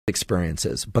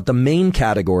experiences. But the main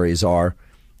categories are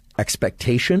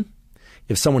expectation.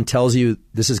 If someone tells you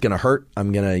this is going to hurt,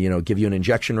 I'm going to, give you an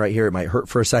injection right here. It might hurt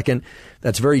for a second.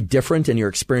 That's very different, and your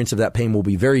experience of that pain will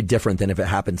be very different than if it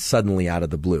happens suddenly out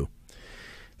of the blue.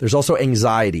 There's also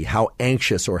anxiety, how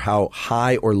anxious or how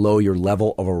high or low your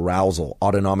level of arousal,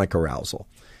 autonomic arousal.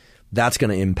 That's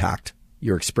going to impact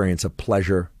your experience of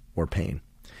pleasure or pain.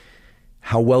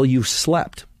 How well you've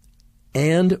slept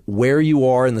and where you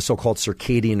are in the so-called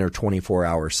circadian or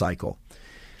 24-hour cycle.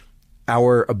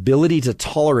 Our ability to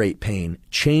tolerate pain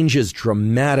changes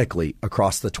dramatically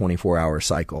across the 24-hour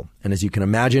cycle. And as you can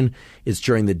imagine, it's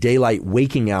during the daylight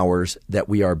waking hours that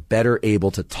we are better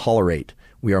able to tolerate.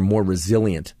 We are more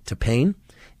resilient to pain,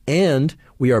 and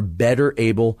we are better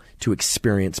able to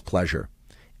experience pleasure.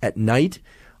 At night,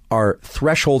 our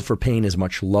threshold for pain is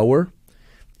much lower.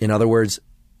 In other words,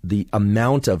 the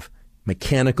amount of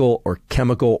mechanical or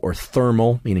chemical or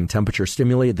thermal, meaning temperature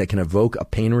stimuli, that can evoke a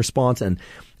pain response and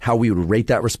how we would rate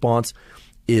that response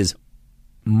is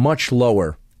much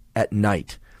lower at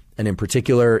night. And in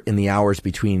particular, in the hours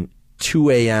between 2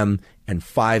 a.m. and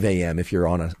 5 a.m. if you're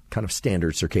on a kind of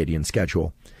standard circadian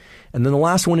schedule. And then the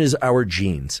last one is our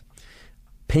genes.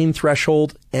 Pain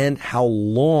threshold and how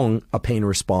long a pain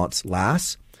response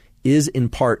lasts is in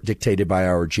part dictated by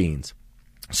our genes.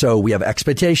 So we have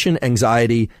expectation,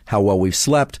 anxiety, how well we've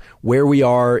slept, where we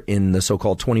are in the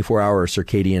so-called 24-hour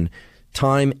circadian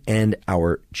time, and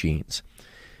our genes.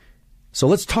 So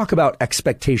let's talk about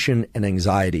expectation and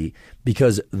anxiety,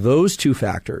 because those two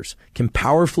factors can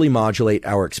powerfully modulate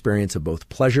our experience of both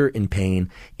pleasure and pain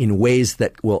in ways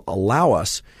that will allow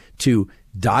us to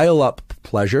dial up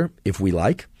pleasure if we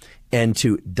like, and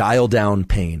to dial down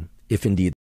pain if indeed